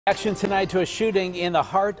Action tonight to a shooting in the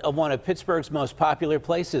heart of one of Pittsburgh's most popular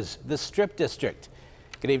places, the Strip District.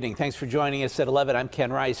 Good evening. Thanks for joining us at 11. I'm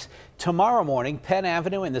Ken Rice. Tomorrow morning, Penn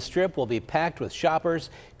Avenue and the Strip will be packed with shoppers,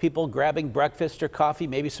 people grabbing breakfast or coffee,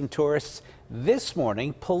 maybe some tourists. This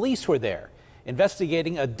morning, police were there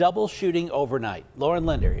investigating a double shooting overnight. Lauren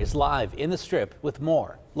Linder is live in the Strip with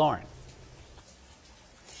more. Lauren.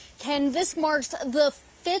 Ken, this marks the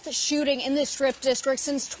fifth shooting in the Strip District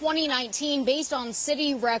since 2019, based on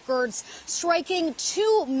city records, striking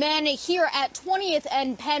two men here at 20th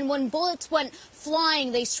and Penn. When bullets went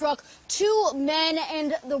flying, they struck two men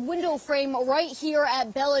and the window frame right here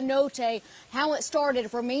at Bellanote. How it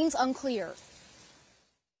started remains unclear.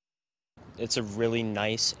 It's a really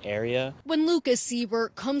nice area. When Lucas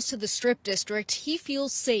Siebert comes to the Strip District, he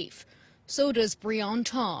feels safe. So does Breon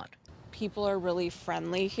Todd. People are really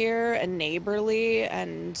friendly here and neighborly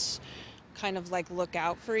and kind of like look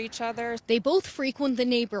out for each other. They both frequent the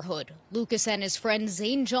neighborhood. Lucas and his friend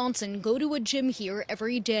Zane Johnson go to a gym here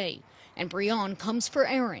every day, and Breon comes for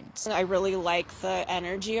errands. I really like the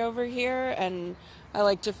energy over here, and I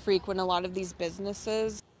like to frequent a lot of these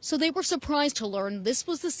businesses. So they were surprised to learn this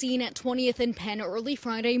was the scene at 20th and Penn early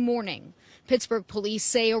Friday morning. Pittsburgh police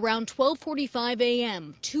say around 12:45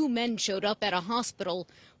 a.m., two men showed up at a hospital,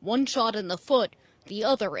 one shot in the foot, the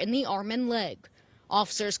other in the arm and leg.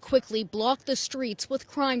 Officers quickly blocked the streets with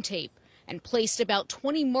crime tape and placed about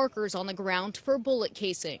 20 markers on the ground for bullet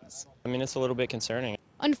casings. I mean, it's a little bit concerning.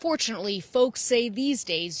 Unfortunately, folks say these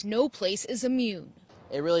days no place is immune.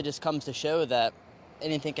 It really just comes to show that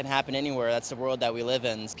anything can happen anywhere. That's the world that we live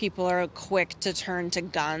in. People are quick to turn to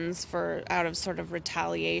guns out of sort of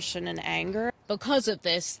retaliation and anger. Because of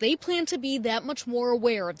this, they plan to be that much more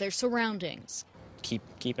aware of their surroundings.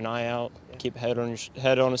 Keep an eye out, keep head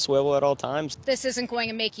on a swivel at all times. This isn't going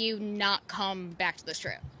to make you not come back to the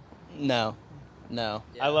Strip. No.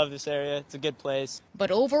 I love this area. It's a good place.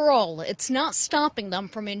 But overall, it's not stopping them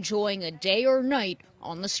from enjoying a day or night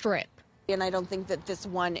on the Strip. And I don't think that this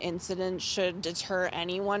one incident should deter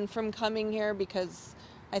anyone from coming here, because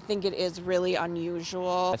I think it is really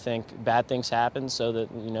unusual. I think bad things happen so that,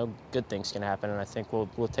 good things can happen, and I think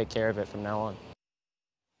we'll take care of it from now on.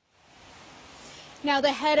 Now,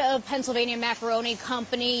 the head of Pennsylvania Macaroni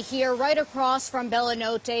Company here right across from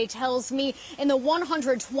Bellanote tells me in the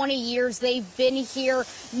 120 years they've been here,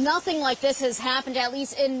 nothing like this has happened, at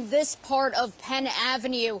least in this part of Penn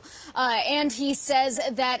Avenue. And he says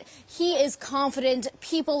that he is confident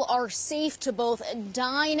people are safe to both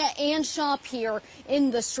dine and shop here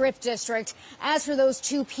in the Strip District. As for those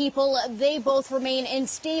two people, they both remain in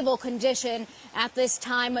stable condition. At this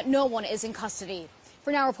time, no one is in custody.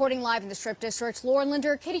 For now, reporting live in the Strip District, Lauren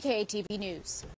Linder, KDKA-TV News.